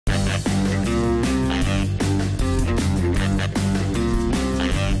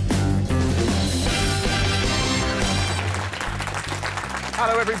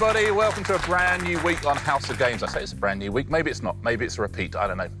everybody. Welcome to a brand new week on House of Games. I say it's a brand new week. Maybe it's not. Maybe it's a repeat. I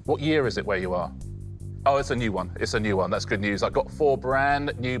don't know. What year is it where you are? Oh, it's a new one. It's a new one. That's good news. I've got 4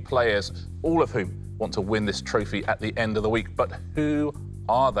 brand new players, all of whom want to win this trophy at the end of the week. But who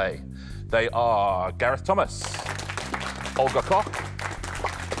are they? They are Gareth Thomas, Olga Koch,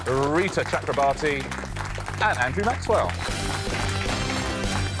 Reeta Chakrabarti, and Andrew Maxwell.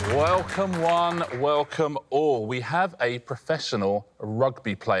 Welcome one, welcome all. We have a professional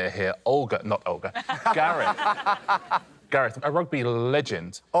rugby player here, Gareth. Gareth, a rugby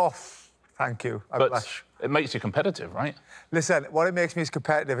legend. Oh, thank you. I blush. It makes you competitive, right? Listen, what it makes me is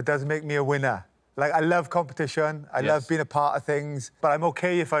competitive. It doesn't make me a winner. Like, I love competition. I love being a part of things. But I'm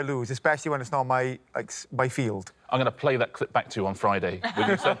OK if I lose, especially when it's not my field. I'm going to play that clip back to you on Friday. When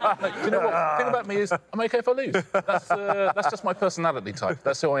you said, do you know what? The thing about me is I'm OK if I lose. That's just my personality type.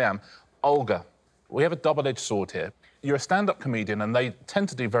 That's who I am. Olga, we have a double-edged sword here. You're a stand-up comedian, and they tend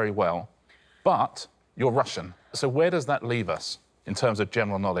to do very well, but you're Russian. So where does that leave us in terms of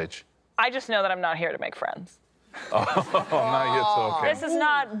general knowledge? I just know that I'm not here to make friends. Oh, now you're talking. This is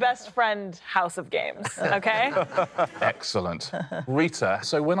not best friend House of Games, OK? Excellent. Reeta,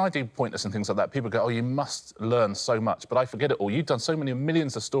 so when I do pointers and things like that, people go, oh, you must learn so much, but I forget it all. You've done so many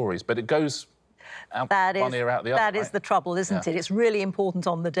millions of stories, but it goes out one ear, out the other, That is the trouble, isn't it? It's really important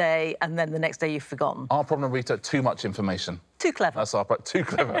on the day, and then the next day you've forgotten. Our problem, Reeta, too much information. Too clever. That's our problem. Too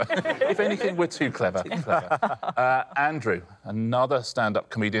clever. If anything, we're too clever. Andrew, another stand-up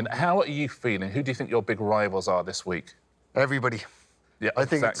comedian. How are you feeling? Who do you think your big rivals are this week? Everybody. Yeah, I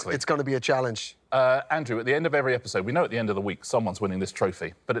think exactly. it's going to be a challenge. Andrew, at the end of every episode, we know at the end of the week someone's winning this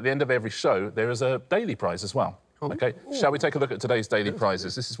trophy, but at the end of every show, there is a daily prize as well. OK? Shall we take a look at today's daily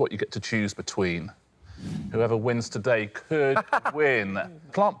prizes? This is what you get to choose between. Whoever wins today could win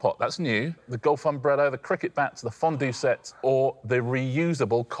plant pot, that's new, the golf umbrella, the cricket bats, the fondue set, or the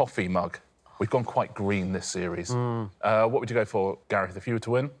reusable coffee mug. We've gone quite green this series. What would you go for, Gareth, if you were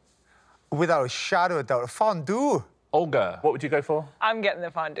to win? Without a shadow of doubt, a fondue. Olga, what would you go for? I'm getting the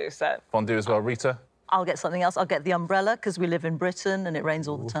fondue set. Fondue as well. Reeta? I'll get something else. I'll get the umbrella, because we live in Britain and it rains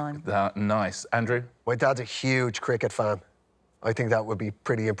all the time. Nice. Andrew? My dad's a huge cricket fan. I think that would be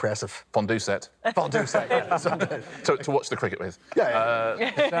pretty impressive. Fondue set. Fondue set, yeah. to watch the cricket with.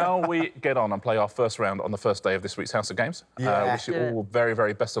 Yeah. Shall we get on and play our first round on the first day of this week's House of Games? Yeah. Wish you all very,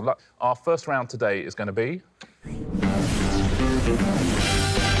 very best of luck. Our first round today is going to be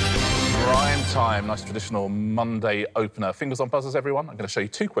Rhyme time. Nice traditional Monday opener. Fingers on buzzers, everyone. I'm going to show you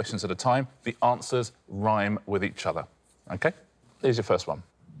 2 questions at a time. The answers rhyme with each other. OK? Here's your first one.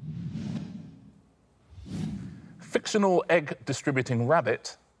 Fictional egg-distributing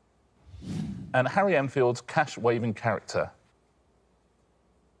rabbit and Harry Enfield's cash-waving character.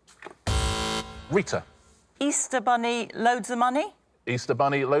 Reeta. Easter Bunny, loads of money? Easter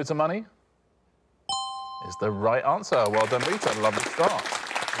Bunny, loads of money is the right answer. Well done, Reeta. Lovely start.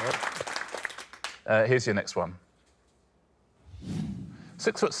 Here's your next one.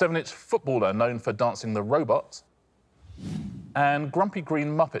 6'7" footballer known for dancing the robot and grumpy green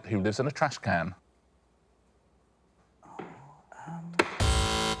Muppet who lives in a trash can.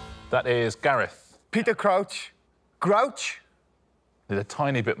 That is Gareth. Peter Crouch. Grouch. Did a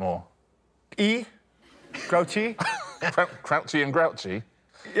tiny bit more. E. Grouchy. Crouchy and grouchy?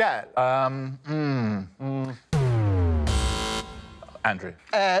 Yeah. Andrew.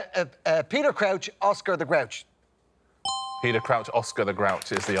 Peter Crouch, Oscar the Grouch. Peter Crouch, Oscar the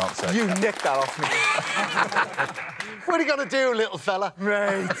Grouch is the answer. You nicked that off me. What are you going to do, little fella?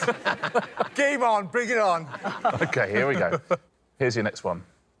 Right. Game on, bring it on. OK, here we go. Here's your next one.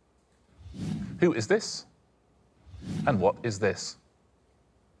 Who is this? And what is this?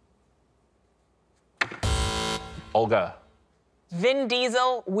 Olga. Vin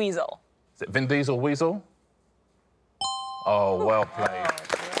Diesel, Weasel. Is it Vin Diesel, Weasel? Oh, well played.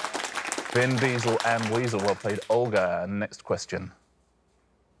 Vin Diesel and Weasel, well played. Olga, next question.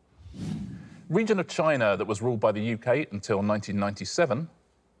 Region of China that was ruled by the UK until 1997.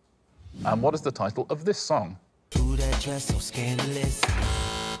 And what is the title of this song? Ooh, that dress so scandalous.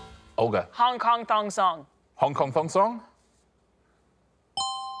 Olga. Hong Kong Thong Song. Hong Kong Thong Song?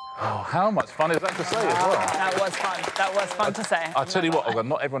 Oh, how much fun is that to say as well? That was fun. That was fun to say. I'll tell you what, Olga,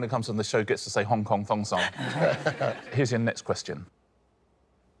 not everyone who comes on the show gets to say Hong Kong Thong Song. Here's your next question.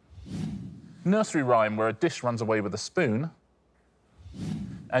 Nursery rhyme where a dish runs away with a spoon.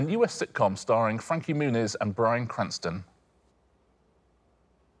 And US sitcom starring Frankie Muniz and Bryan Cranston.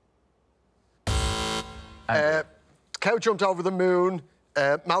 Cow jumped over the moon,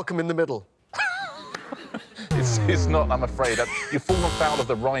 Malcolm in the middle. It's not, I'm afraid. You've fallen foul of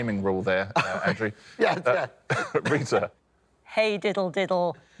the rhyming rule there, Andrew. Yeah. Reeta. Hey diddle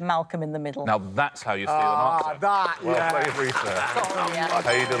diddle, Malcolm in the middle. Now, that's how you steal an answer. Well played, Reeta. Sorry, Andy.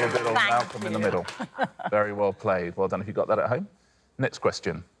 Hey, diddle, diddle, Thank Malcolm in the you. middle. Very well played. Well done if you got that at home. Next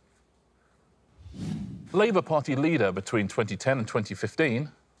question. Labour Party leader between 2010 and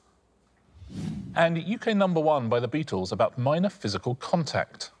 2015, and UK #1 by the Beatles about minor physical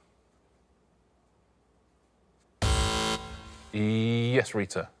contact. Yes,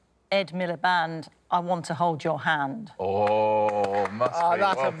 Reeta. Ed Miliband, I want to hold your hand. Oh, must be.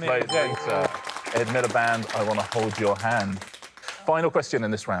 that's Well played, amazing. Reeta. Ed Miliband, I want to hold your hand. Final question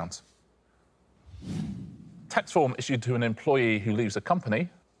in this round. Tax form issued to an employee who leaves a company.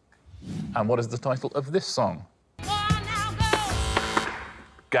 And what is the title of this song?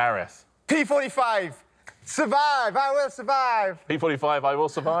 Gareth. P45. Survive. I will survive. P45, I will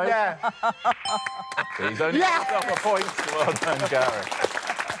survive. Yeah. He's only picked up a point. Well done, Gareth.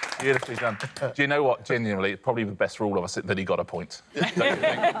 Beautifully done. Do you know what? Genuinely, it's probably the best for all of us that he got a point. Don't you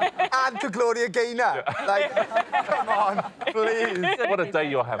think? And to Gloria Gaynor. Like, come on, please. What a day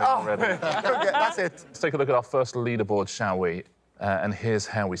you're having already. That's it. Let's take a look at our first leaderboard, shall we? And here's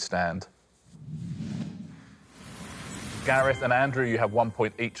how we stand. Gareth and Andrew, you have 1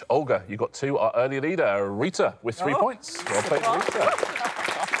 point each. Olga, you got 2. Our early leader, Reeta, with 3 points. Well played, Reeta.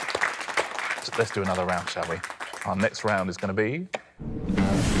 So let's do another round, shall we? Our next round is going to be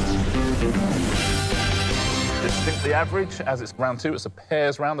distinctly average. As it's round 2, it's a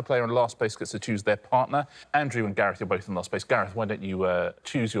pairs round. The player in last place gets to choose their partner. Andrew and Gareth, you're both in last place. Gareth, why don't you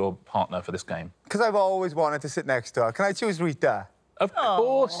choose your partner for this game? Because I've always wanted to sit next to her. Can I choose Reeta? Of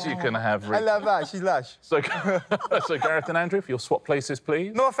course you can have Reeta. I love her. She's lush. So, so Gareth and Andrew, if you'll swap places,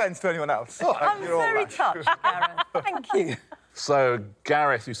 please. No offence to anyone else. I'm You're all very lush. touched, Gareth. Thank you. So,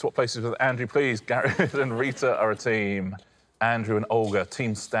 Gareth, you swap places with Andrew, please. Gareth and Reeta are a team. Andrew and Olga,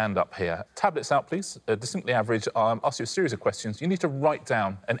 team stand up here. Tablets out, please. Distinctly average. I'll ask you a series of questions. You need to write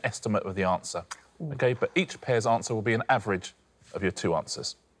down an estimate of the answer. OK, but each pair's answer will be an average of your 2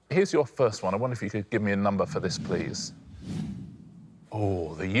 answers. Here's your first one. I wonder if you could give me a number for this, please.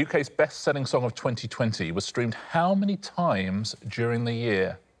 Oh, the UK's best-selling song of 2020 was streamed how many times during the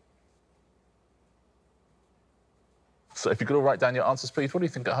year? So if you could all write down your answers, please. What do you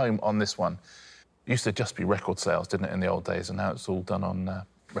think at home on this one? It used to just be record sales, didn't it, in the old days, and now it's all done on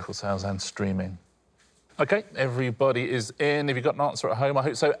record sales and streaming. OK, everybody is in. Have you got an answer at home? I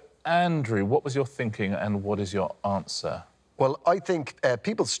hope so. Andrew, what was your thinking and what is your answer? Well, I think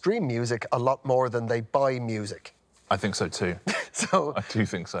people stream music a lot more than they buy music. I think so too. So I do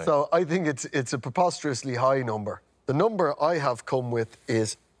think so. So I think it's a preposterously high number. The number I have come with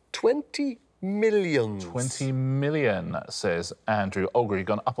is 20 million. 20 million, says Andrew. Olga, you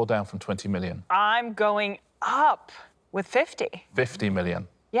gone up or down from 20 million? I'm going up with 50. 50 million.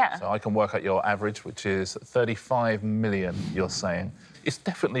 Yeah. So I can work out your average, which is 35 million, you're saying. It's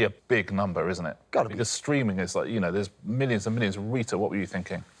definitely a big number, isn't it? Gotta be. Because streaming is like, you know, there's millions and millions. Reeta, what were you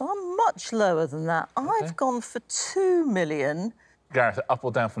thinking? Well, I'm much lower than that. I've gone for 2 million. Gareth, up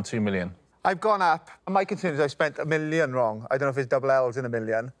or down from 2 million? I've gone up. My concern is I've spent a million wrong. I don't know if it's double L's in a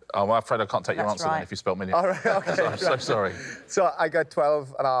million. Oh, well, I'm afraid I can't take your That's answer then right. if you spelt million. All right, OK. I'm so sorry. So I got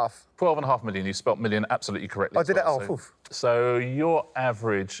 12 and a half. 12.5 million. You spelt million absolutely correctly. Oh, as did I? well. Oh, so, oof. so your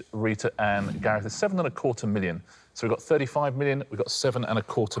average, Reeta and Gareth, is 7.25 million. So we've got 35 million, we've got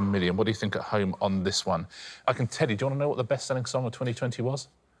 7.25 million. What do you think at home on this one? I can tell you, do you want to know what the best-selling song of 2020 was?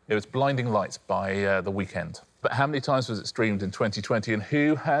 It was Blinding Lights by The Weeknd. But how many times was it streamed in 2020 and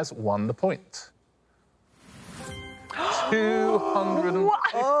who has won the point? 250 million.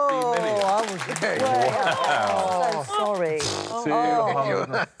 I was way up. I'm so sorry.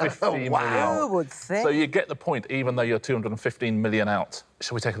 250 million. Who would think? So you get the point, even though you're 215 million out.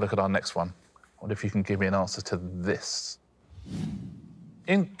 Shall we take a look at our next one? I wonder if you can give me an answer to this.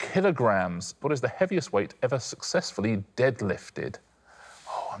 In kilograms, what is the heaviest weight ever successfully deadlifted?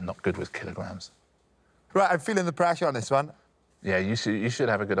 Oh, I'm not good with kilograms. Right, I'm feeling the pressure on this one. Yeah, you should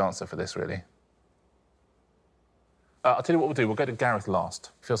have a good answer for this, really. I'll tell you what we'll do. We'll go to Gareth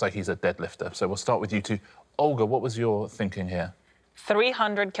last. Feels like he's a deadlifter, so we'll start with you two. Olga, what was your thinking here?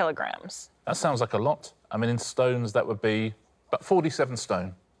 300 kilograms. That sounds like a lot. I mean, in stones, that would be about 47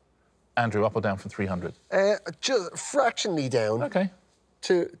 stone. Andrew, up or down from 300? Just fractionally down. OK.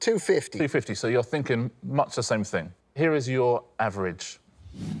 To 250. 250, so you're thinking much the same thing. Here is your average.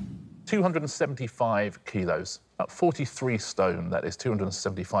 275 kilos. About 43 stone, that is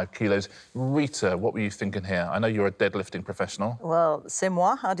 275 kilos. Reeta, what were you thinking here? I know you're a deadlifting professional. Well, c'est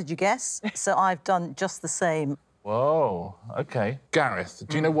moi, how did you guess? So I've done just the same. Whoa, OK. Gareth,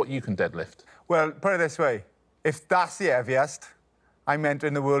 do you know what you can deadlift? Well, put it this way. If that's the heaviest, I'm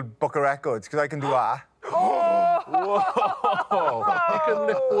entering the World Book of Records, because I can do that. Whoa! You can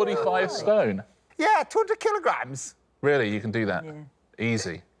lift 45 stone. Yeah, 200 kilograms. Really, you can do that? Yeah.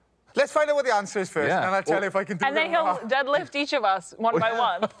 Easy. Let's find out what the answer is first, Yeah. and then I'll tell you if I can do it. And then he'll deadlift each of us one by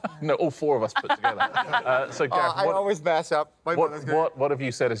one. No, all four of us put together. So, Gareth, I always mess up. My mother's good. what have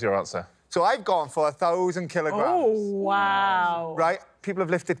you said is your answer? So I've gone for 1,000 kilograms. Oh, wow. Right? People have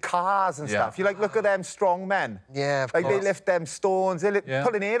lifted cars and Yeah. stuff. You look at them strong men. Yeah, of Like they course. lift them stones. They Yeah.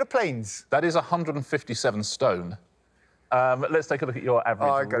 pull in aeroplanes. That is 157 stone. Let's take a look at your average,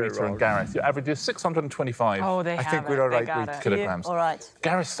 Oh, I got it Reeta and wrong. Gareth. Your average is 625 Oh, they I have think it. we're all They right, got Reeta. it. kilograms. All right.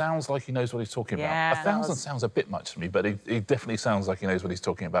 Gareth sounds like he knows what he's talking Yeah, about. 1,000 that sounds a bit much to me, but he definitely sounds like he knows what he's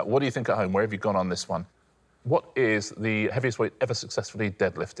talking about. What do you think at home? Where have you gone on this one? What is the heaviest weight ever successfully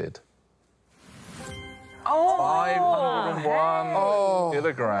deadlifted? Oh, 501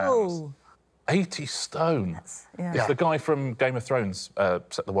 kilograms. 80 stone. Yeah. It's the guy from Game of Thrones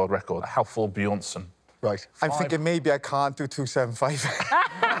set the world record, Halford Bjornsson. Right. I'm thinking maybe I can't do 275.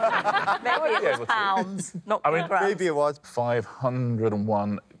 Maybe it able was to. pounds, not I mean, kilograms. Maybe it was.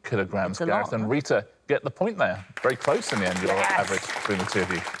 501 kilograms, That's a Gareth. lot, And huh? Reeta get the point there. Very close in the end, your average between the two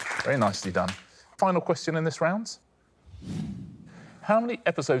of you. Very nicely done. Final question in this round. How many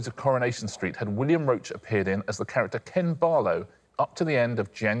episodes of Coronation Street had William Roach appeared in as the character Ken Barlow up to the end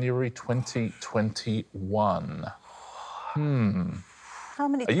of January 2021? How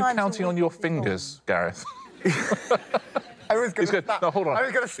many Are you times a counting on week your is it fingers, Gareth? I was going He's good. to start. No, hold on. I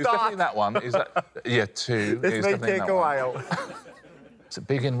was going to It's definitely start. that one. Is that? Yeah, two. This It's may definitely take that a one. while. Is it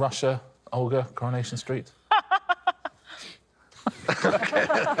big in Russia, Olga, Coronation Street?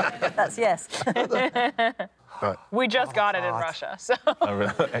 That's yes. we just got it in Russia, so. Oh,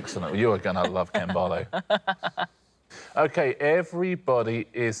 really? Excellent. You are going to love Ken Barlow. OK, everybody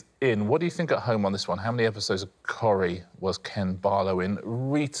is in. What do you think at home on this one? How many episodes of Corrie was Ken Barlow in?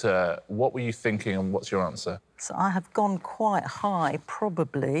 Reeta, what were you thinking and what's your answer? So I have gone quite high,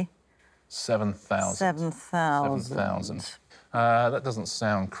 probably 7,000. 7,000. 7,000. That doesn't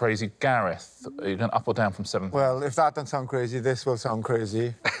sound crazy. Gareth, are you going up or down from 7,000? Well, if that doesn't sound crazy, this will sound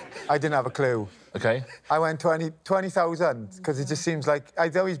crazy. I didn't have a clue. OK. I went 20,000 because it just seems like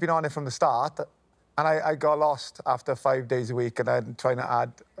I'd always been on it from the start. And I got lost after 5 days a week and I'm trying to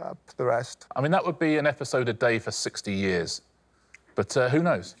add up the rest. I mean, that would be an episode a day for 60 years. But who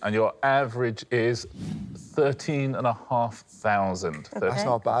knows? And your average is 13,500. That's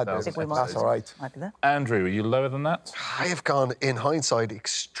not bad. I think we might. That's all right. Might be there. Andrew, are you lower than that? I have gone, in hindsight,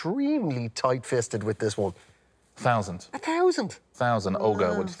 extremely tight-fisted with this one. 1,000. 1,000. 1,000.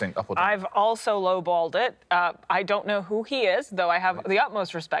 Olga, what do you think? Up or down? I've also lowballed it. I don't know who he is, though I have the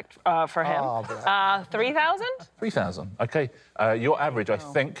utmost respect for him. Oh, 3,000? 3,000. OK. Your average, I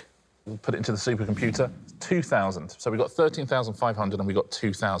think, we'll put it into the supercomputer, 2,000. So we got 13,500 and we got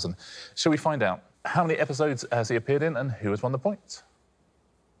 2,000. Shall we find out how many episodes has he appeared in and who has won the points?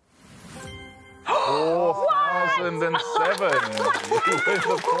 4,007. You win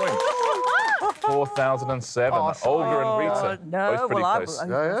the point. 4,007. Olga and Reeta, No, both pretty well, close. I'm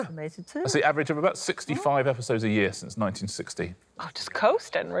Yeah. estimated too. That's the average of about 65 episodes a year since 1960. Oh, just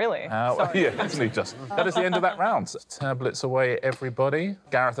coasting, really. Yeah, definitely just. That is the end of that round. Tablets away, everybody.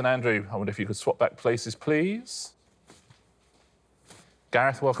 Gareth and Andrew, I wonder if you could swap back places, please.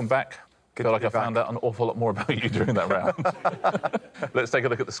 Gareth, welcome back. Good Feel to like be I found out an awful lot more about you during that round. Let's take a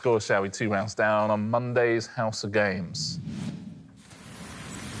look at the scores, shall we? 2 rounds down on Monday's House of Games.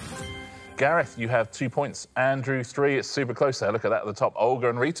 Gareth, you have 2 points. Andrew, 3. It's super close there. Look at that at the top. Olga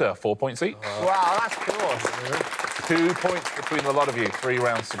and Reeta, 4 points each. Wow, that's cool. 2 points between the lot of you. 3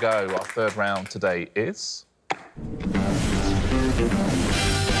 rounds to go. Our third round today is...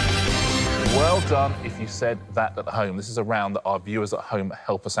 Well done if you said that at home. This is a round that our viewers at home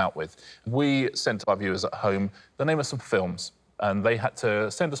help us out with. We sent our viewers at home the name of some films, and they had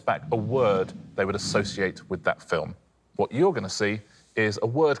to send us back a word they would associate with that film. What you're going to see is a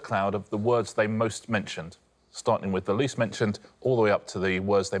word cloud of the words they most mentioned, starting with the least mentioned all the way up to the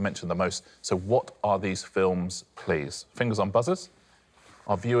words they mentioned the most. So what are these films, please? Fingers on buzzers.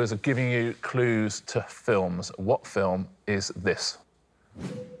 Our viewers are giving you clues to films. What film is this?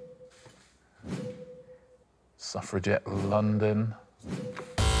 Suffragette London.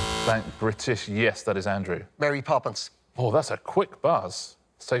 Thank British. Yes, that is Andrew. Mary Poppins. Oh, that's a quick buzz.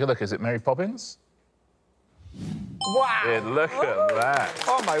 Let's take a look. Is it Mary Poppins? Wow. Yeah, look at that.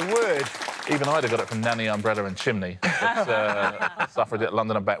 Oh, my word. Even I'd have got it from Nanny, Umbrella and Chimney. But, Suffragette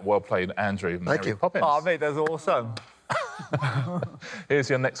London and back. Well played, Andrew. Mary you. Poppins. Oh, mate, that's awesome. Here's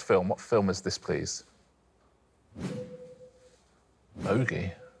your next film. What film is this, please?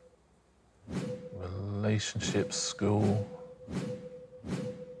 Bogey. Relationship, school.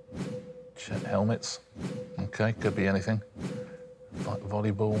 Helmets. OK, could be anything.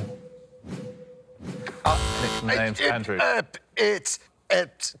 Volleyball. Nicknames, Andrew. It's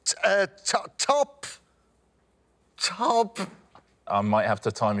top. I might have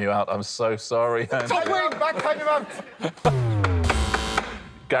to time you out. I'm so sorry, Andrew. Top wing, back time him out.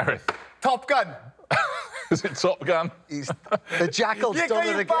 Gareth. Top Gun. Is it Top Gun? The Jackal's done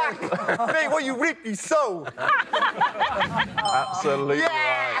it again. Mate, what you reap, you sow. Absolutely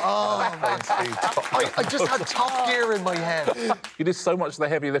right. Oh, I just had Top Gear in my head. You did so much of the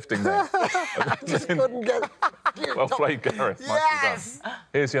heavy lifting there. I just couldn't get... Well played, Gareth. Yes! Nicely done.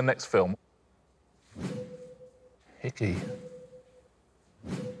 Here's your next film. Hickey.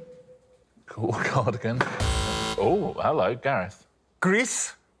 Cool cardigan. Oh, hello, Gareth.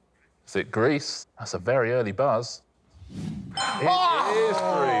 Grease. Is it Grease? That's a very early buzz. It is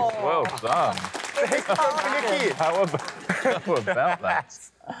Grease. Well done. How about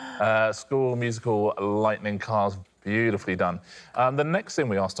that? School musical Lightning Cars. Beautifully done. The next thing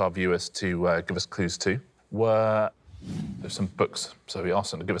we asked our viewers to give us clues to were there's some books. So we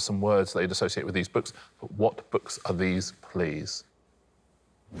asked them to give us some words they'd associate with these books. But what books are these, please?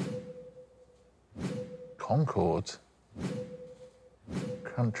 Concord.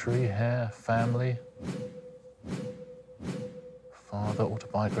 Country, Hair, Family. Father,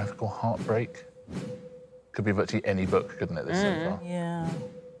 Autobiographical, Heartbreak. Could be virtually any book, couldn't it, this so far? Yeah.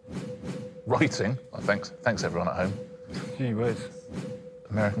 Writing. Oh, thanks everyone at home. Gee whiz.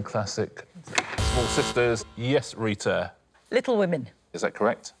 American classic. Small Sisters. Yes, Reeta. Little Women. Is that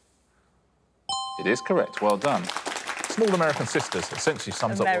correct? It is correct. Well done. Small American Sisters essentially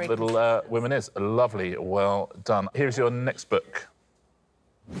sums up what Little Women is. Lovely. Well done. Here's your next book.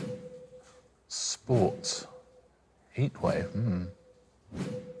 Sport. Heatwave.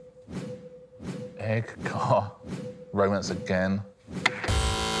 Egg, car. Romance again.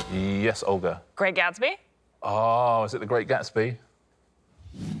 Yes, Olga. Great Gatsby? Oh, is it The Great Gatsby?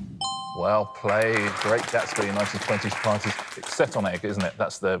 Well played. Great Gatsby, 1920s parties. It's set on egg, isn't it?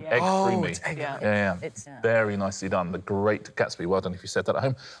 That's the egg creamy. It's egg. Yeah. Very nicely done. The Great Gatsby. Well done if you said that at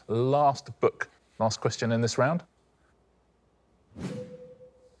home. Last book. Last question in this round.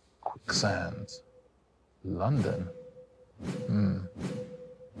 Quicksand. London.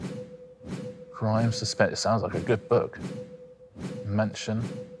 Crime, suspense. It sounds like a good book. Mansion.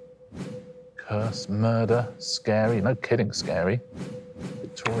 Curse, murder, scary. No kidding, scary.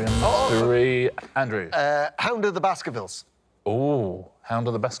 Victorian mystery. Andrew. Hound of the Baskervilles. Oh, Hound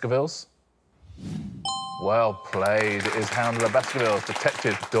of the Baskervilles. Well played. It is Hound of the Baskervilles.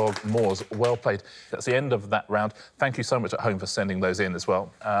 Detective Dog Moores. Well played. That's the end of that round. Thank you so much at home for sending those in as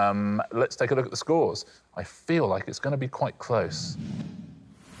well. Let's take a look at the scores. I feel like it's going to be quite close.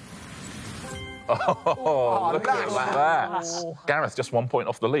 Oh, look at that. Gareth just 1 point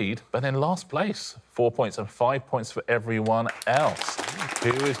off the lead, but in last place. 4 points and 5 points for everyone else.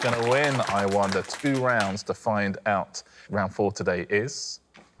 Who is going to win, I wonder? 2 rounds to find out. Round 4 today is...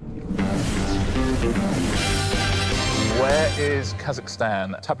 Where is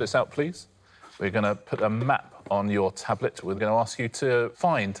Kazakhstan? Tablets out, please. We're going to put a map on your tablet. We're going to ask you to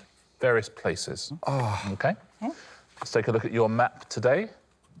find various places. Oh. OK? Let's take a look at your map today.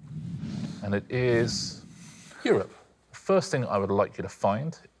 And it is Europe. The first thing I would like you to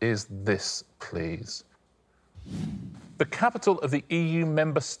find is this, please. The capital of the EU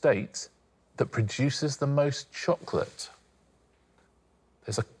member state that produces the most chocolate.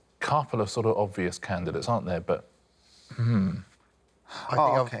 There's a couple of sort of obvious candidates, aren't there? But,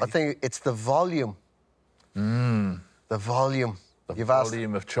 I think it's the volume. The volume. The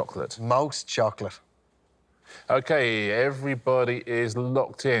volume of chocolate. Most chocolate. OK, everybody is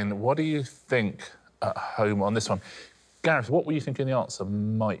locked in. What do you think at home on this one? Gareth, what were you thinking the answer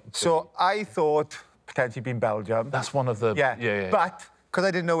might be? So I thought potentially being Belgium. That's one of the... Yeah. But because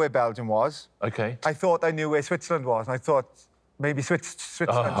I didn't know where Belgium was, OK. I thought I knew where Switzerland was, and I thought maybe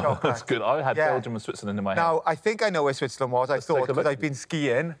Switzerland chocolate. That's good. I had Belgium and Switzerland in my head. Now, I think I know where Switzerland was. I thought, because I've been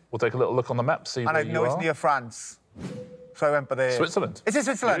skiing. We'll take a little look on the map, see where you are. And I know it's near France. So I went by there. Switzerland. Is it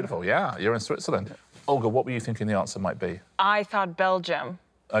Switzerland? Beautiful, yeah. You're in Switzerland. Olga, what were you thinking the answer might be? I thought Belgium.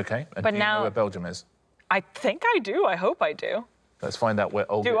 OK. And But do you now... know where Belgium is? I think I do. I hope I do. Let's find out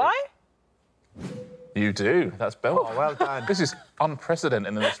where Olga is. Do I? You do. That's Belgium. Oh, well done. This is unprecedented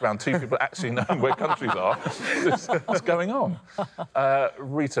in this round. 2 people actually knowing where countries are. What's going on?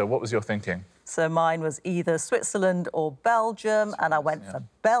 Reeta, what was your thinking? So mine was either Switzerland or Belgium, and I went for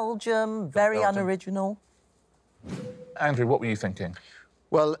Belgium. Very unoriginal. Andrew, what were you thinking?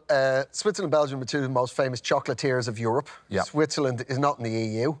 Well, Switzerland and Belgium are two of the most famous chocolatiers of Europe. Yeah. Switzerland is not in the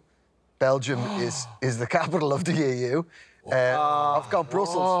EU. Belgium is the capital of the EU. I've got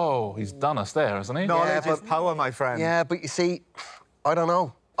Brussels. Oh, he's done us there, hasn't he? Knowledge is but- power, my friend. Yeah, but you see, I don't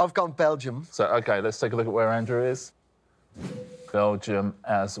know. I've gone Belgium. So, OK, let's take a look at where Andrew is. Belgium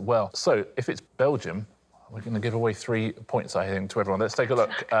as well. So, if it's Belgium, we're going to give away 3 points, I think, to everyone. Let's take a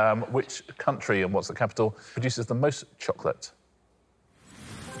look. Which country and what's the capital produces the most chocolate?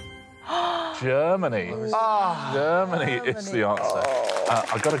 Germany. Germany is the answer.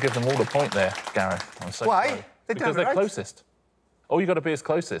 I've got to give them all the point there, Gareth. I'm so Why? sorry. They've Because done they're right. closest. All you got to be is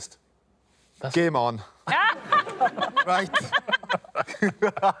closest. Game on. Right.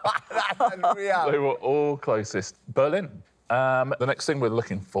 That's unreal. They were all closest. Berlin. The next thing we're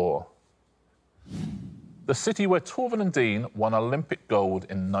looking for. The city where Torvill and Dean won Olympic gold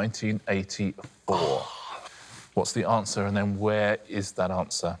in 1984. What's the answer, and then where is that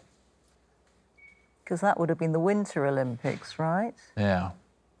answer? Because that would have been the Winter Olympics, right? Yeah.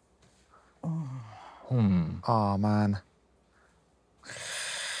 Oh, man.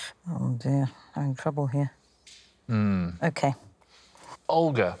 Oh, dear. I'm in trouble here. OK.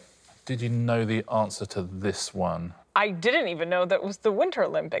 Olga, did you know the answer to this one? I didn't even know that was the Winter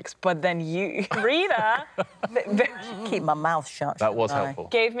Olympics, but then you, Reeta, Keep my mouth shut. That was shouldn't I? helpful.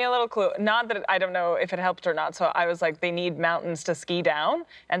 gave me a little clue. Not that I don't know if it helped or not. So I was like, they need mountains to ski down,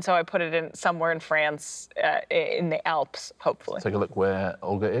 and so I put it in somewhere in France, in the Alps, hopefully. Take a look where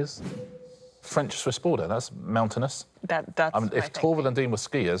Olga is. French-Swiss border, that's mountainous. That's. I mean, my if thing. Torvill and Dean were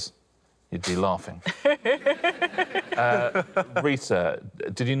skiers, you'd be laughing. Reeta,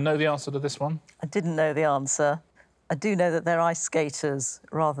 did you know the answer to this one? I didn't know the answer. I do know that they're ice skaters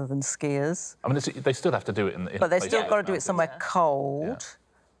rather than skiers. I mean, they still have to do it in But a they've place still like got to do it mountains. somewhere cold. Yeah.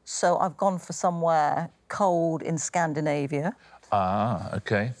 So I've gone for somewhere cold in Scandinavia, Ah,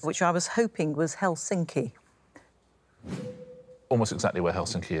 OK. which I was hoping was Helsinki. Almost exactly where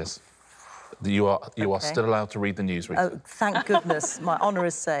Helsinki is. You are Okay. still allowed to read the news, Reeta. Oh, thank goodness, my honour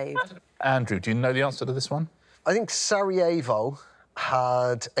is saved. Andrew, do you know the answer to this one? I think Sarajevo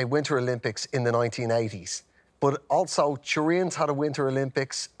had a Winter Olympics in the 1980s. But also, Turin's had a Winter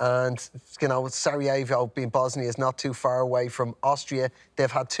Olympics, and, you know, Sarajevo, being Bosnia, is not too far away from Austria.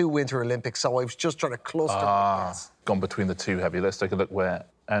 They've had 2 Winter Olympics, so I was just trying to cluster my guess. Gone between the two, have you? Let's take a look where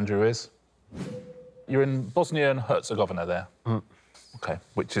Andrew is. You're in Bosnia and Herzegovina there. OK,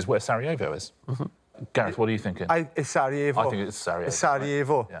 which is where Sarajevo is. Gareth, what are you thinking? It's Sarajevo. I think it's Sarajevo. It's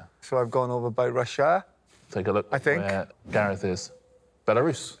Sarajevo. Yeah. So I've gone over by Russia. Take a look I think. where Gareth is.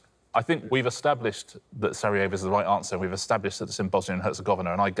 Belarus. I think we've established that Sarajevo is the right answer. We've established that it's in Bosnia and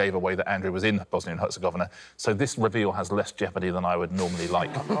Herzegovina, and I gave away that Andrew was in Bosnia and Herzegovina. So this reveal has less jeopardy than I would normally like.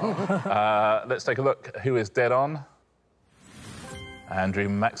 Let's take a look. Who is dead on? Andrew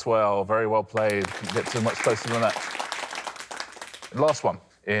Maxwell. Very well played. Couldn't get too much closer than that. Last one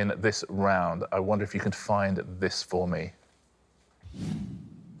in this round. I wonder if you can find this for me.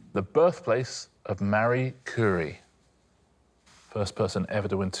 The birthplace of Marie Curie. First person ever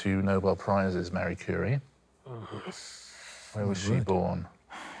to win 2 Nobel Prizes, Marie Curie. Where was she born?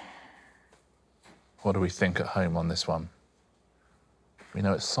 What do we think at home on this one? We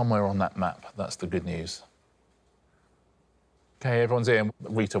know it's somewhere on that map. That's the good news. OK, everyone's in.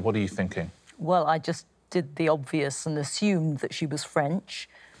 Reeta, what are you thinking? Well, I just did the obvious and assumed that she was French,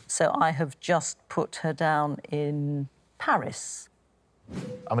 so I have just put her down in Paris.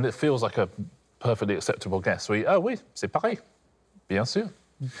 I mean, it feels like a perfectly acceptable guess. Oui, c'est Paris. Bien sûr.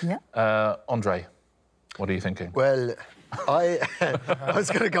 Yeah. Andre, what are you thinking? Well, I was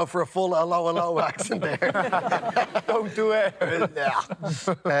going to go for a full hello accent there. Don't do it.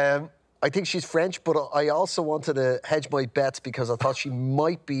 I think she's French, but I also wanted to hedge my bets because I thought she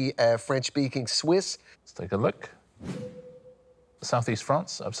might be French-speaking Swiss. Let's take a look. Southeast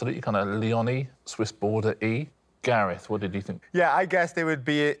France, absolutely, kind of Lyon-y, Swiss border-y. Gareth, what did you think? Yeah, I guess they would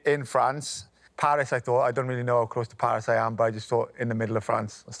be in France. Paris, I thought. I don't really know how close to Paris I am, but I just thought in the middle of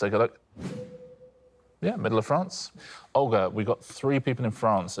France. Let's take a look. Yeah, middle of France. Olga, we got 3 people in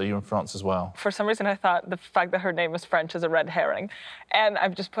France. Are you in France as well? For some reason, I thought the fact that her name was French is a red herring, and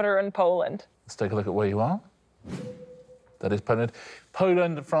I've just put her in Poland. Let's take a look at where you are. That is Poland.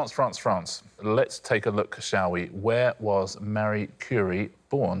 Poland, France, France, France. Let's take a look, shall we? Where was Marie Curie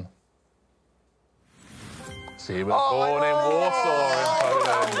born? She was born in Warsaw, in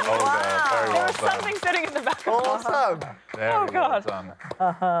Poland. Olga, very There well was done. something sitting in the back of my Awesome. Very Oh, God. well done.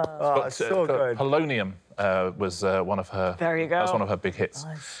 Oh, it's so good. Polonium was one of her. There you go. That's one of her big hits.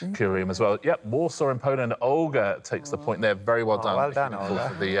 I see. Curium as well. Yep, Warsaw in Poland. Olga takes the point there. Very well done. well done, For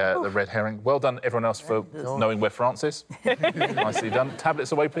Olga. the red herring. Well done, everyone else, for knowing where France is. Nicely done.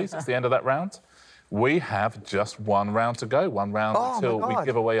 Tablets away, please. It's the end of that round. We have just 1 round to go. 1 round Oh, until my we God.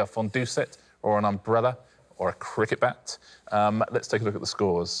 give away a fondue set or an umbrella or a cricket bat. Let's take a look at the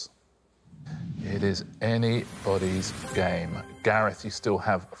scores. It is anybody's game. Gareth, you still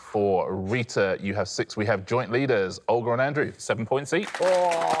have 4. Reeta, you have 6. We have joint leaders, Olga and Andrew, 7 points each.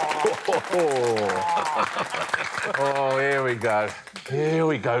 Oh, here we go. Here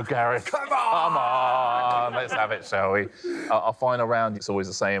we go, Gareth. Come on. Let's have it, shall we? Our final round, it's always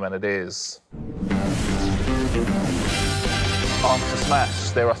the same, and it is Answer Smash.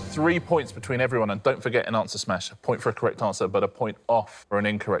 There are 3 points between everyone, and don't forget in Answer Smash, a point for a correct answer, but a point off for an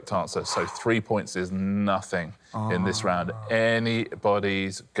incorrect answer. So 3 points is nothing in this round.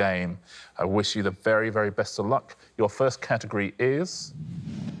 Anybody's game. I wish you the very, very best of luck. Your first category is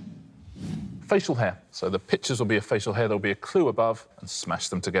facial hair. So the pictures will be of facial hair. There'll be a clue above, and smash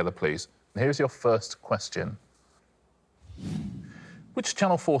them together, please. And here's your first question. Which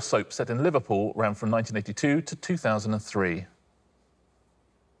Channel 4 soap set in Liverpool ran from 1982 to 2003?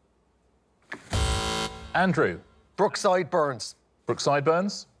 Andrew. Brookside Burns. Brookside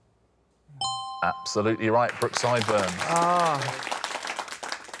Burns? Absolutely right, Brookside Burns.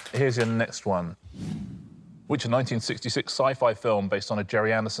 Here's your next one. Which 1966 sci-fi film based on a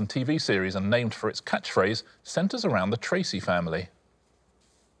Jerry Anderson TV series and named for its catchphrase centres around the Tracy family?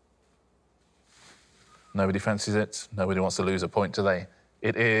 Nobody fancies it. Nobody wants to lose a point, do they?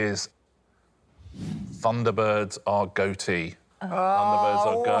 It is Thunderbirds Are Goatee. Thunderbirds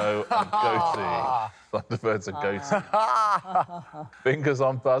Are Go and Goatee. Thunderbirds Are Goatee. Fingers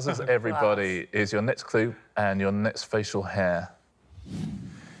on buzzers, everybody. Is your next clue and your next facial hair.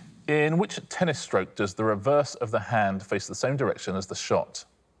 In which tennis stroke does the reverse of the hand face the same direction as the shot?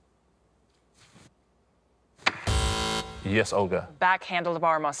 Yes, Olga. Back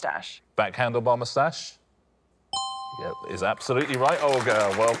handlebar mustache. Back handlebar moustache? Yep, is absolutely right,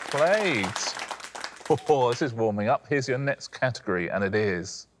 Olga. Well played. Oh, this is warming up. Here's your next category, and it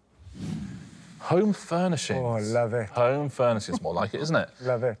is home furnishings. Oh, love it. Home furnishings, more like it, isn't it?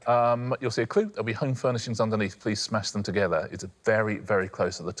 Love it. You'll see a clue. There'll be home furnishings underneath. Please smash them together. It's very, very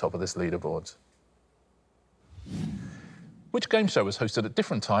close at the top of this leaderboard. Which game show was hosted at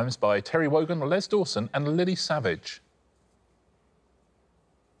different times by Terry Wogan, Les Dawson, and Lily Savage?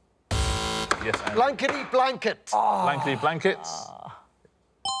 Yes, Andy. Blankety blanket. Blankety blanket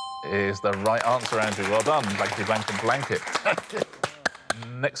is the right answer, Andrew. Well done. Blankety blanket blanket.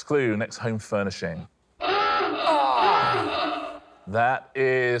 Next clue, next home furnishing. That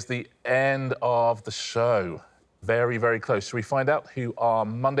is the end of the show. Very, very close. Shall we find out who our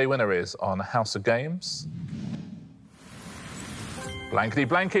Monday winner is on House of Games? Blankety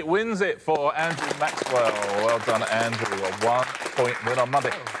blanket wins it for Andrew Maxwell. Well done, Andrew. A 1-point win on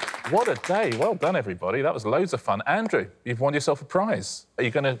Monday. What a day. Well done, everybody. That was loads of fun. Andrew, you've won yourself a prize. Are you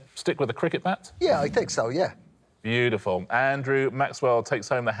going to stick with the cricket bat? Yeah, I think so, yeah. Beautiful. Andrew Maxwell takes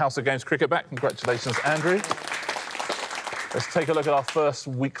home the House of Games cricket bat. Congratulations, Andrew. Let's take a look at our first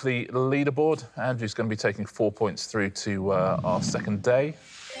weekly leaderboard. Andrew's going to be taking 4 points through to our second day.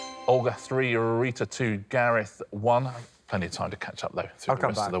 Olga 3, Reeta 2, Gareth 1. Plenty of time to catch up, though, through the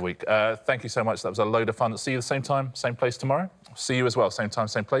rest of the week. Thank you so much. That was a load of fun. See you the same time, same place tomorrow. See you as well, same time,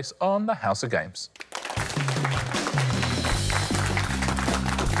 same place on the House of Games.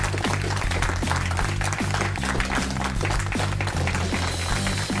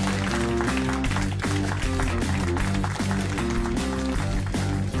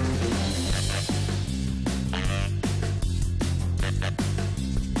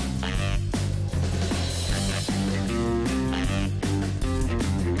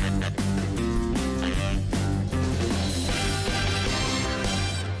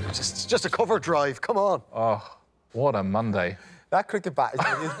 Just a cover drive, come on. Oh, what a Monday. That cricket bat is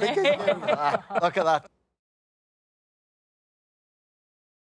as big as you. Look at that.